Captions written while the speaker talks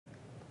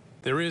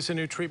There is a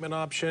new treatment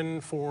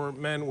option for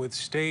men with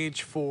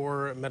stage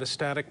 4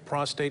 metastatic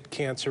prostate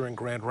cancer in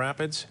Grand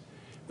Rapids.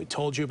 We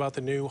told you about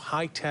the new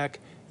high-tech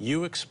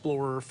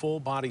uExplorer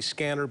full-body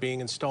scanner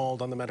being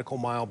installed on the Medical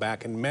Mile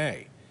back in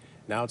May.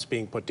 Now it's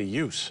being put to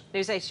use.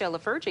 News 8's Joe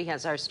LaFurgey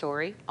has our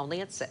story,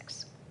 only at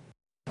 6.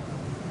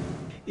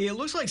 It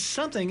looks like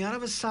something out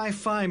of a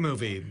sci-fi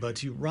movie, but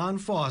to Ron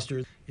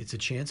Foster, it's a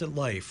chance at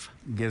life.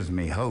 Gives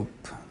me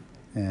hope,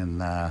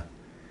 and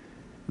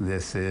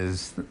this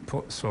is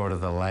sort of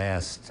the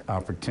last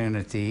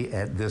opportunity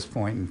at this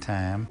point in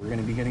time. We're going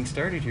to be getting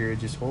started here.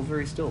 Just hold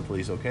very still,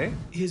 please, okay?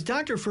 His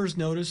doctor first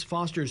noticed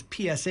Foster's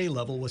PSA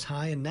level was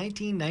high in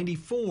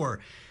 1994.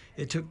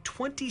 It took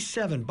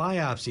 27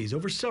 biopsies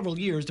over several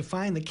years to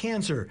find the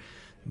cancer.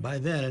 By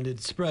then, it had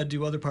spread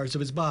to other parts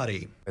of his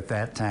body. At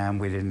that time,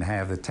 we didn't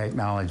have the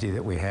technology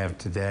that we have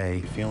today.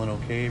 You feeling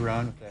okay,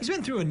 Ron? He's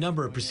been through a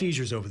number of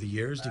procedures over the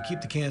years to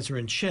keep the cancer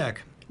in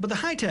check. But the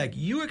high-tech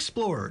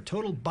uExplorer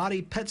total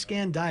body PET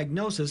scan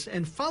diagnosis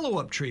and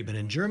follow-up treatment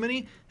in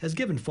Germany has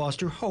given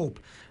Foster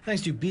hope.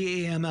 Thanks to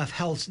BAMF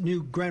Health's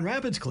new Grand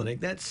Rapids clinic,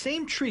 that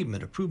same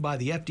treatment approved by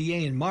the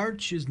FDA in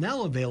March is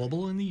now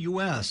available in the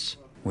U.S.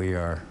 We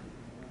are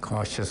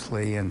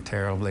cautiously and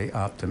terribly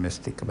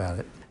optimistic about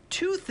it.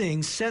 Two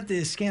things set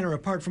this scanner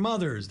apart from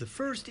others. The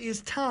first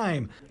is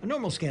time. A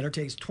normal scanner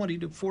takes 20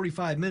 to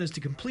 45 minutes to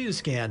complete a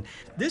scan.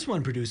 This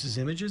one produces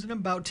images in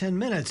about 10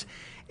 minutes.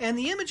 And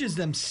the images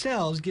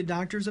themselves give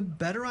doctors a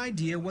better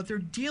idea what they're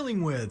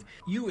dealing with.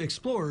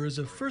 uExplorer is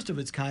a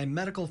first-of-its-kind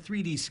medical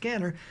 3D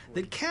scanner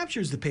that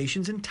captures the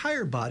patient's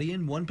entire body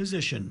in one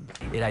position.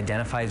 It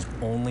identifies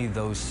only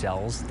those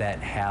cells that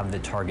have the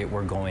target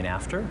we're going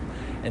after,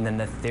 and then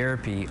the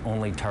therapy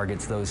only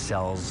targets those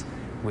cells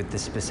with the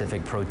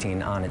specific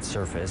protein on its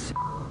surface.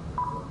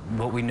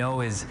 What we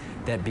know is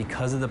that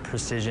because of the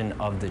precision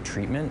of the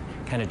treatment,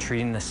 kind of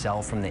treating the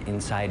cell from the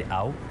inside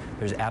out,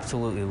 there's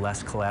absolutely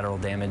less collateral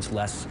damage,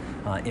 less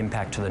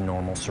impact to the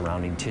normal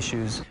surrounding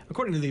tissues.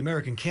 According to the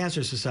American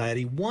Cancer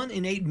Society, 1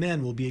 in 8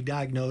 men will be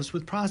diagnosed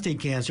with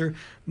prostate cancer,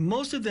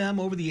 most of them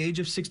over the age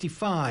of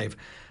 65.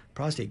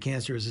 Prostate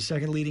cancer is the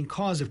second leading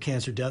cause of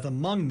cancer death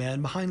among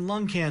men behind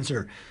lung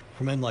cancer.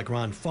 For men like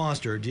Ron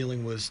Foster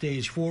dealing with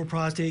stage 4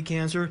 prostate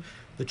cancer,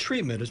 the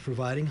treatment is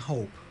providing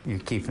hope. You're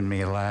keeping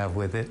me alive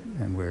with it,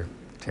 and we're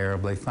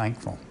terribly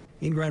thankful.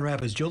 In Grand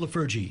Rapids, Joe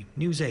LaFurgey,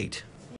 News 8.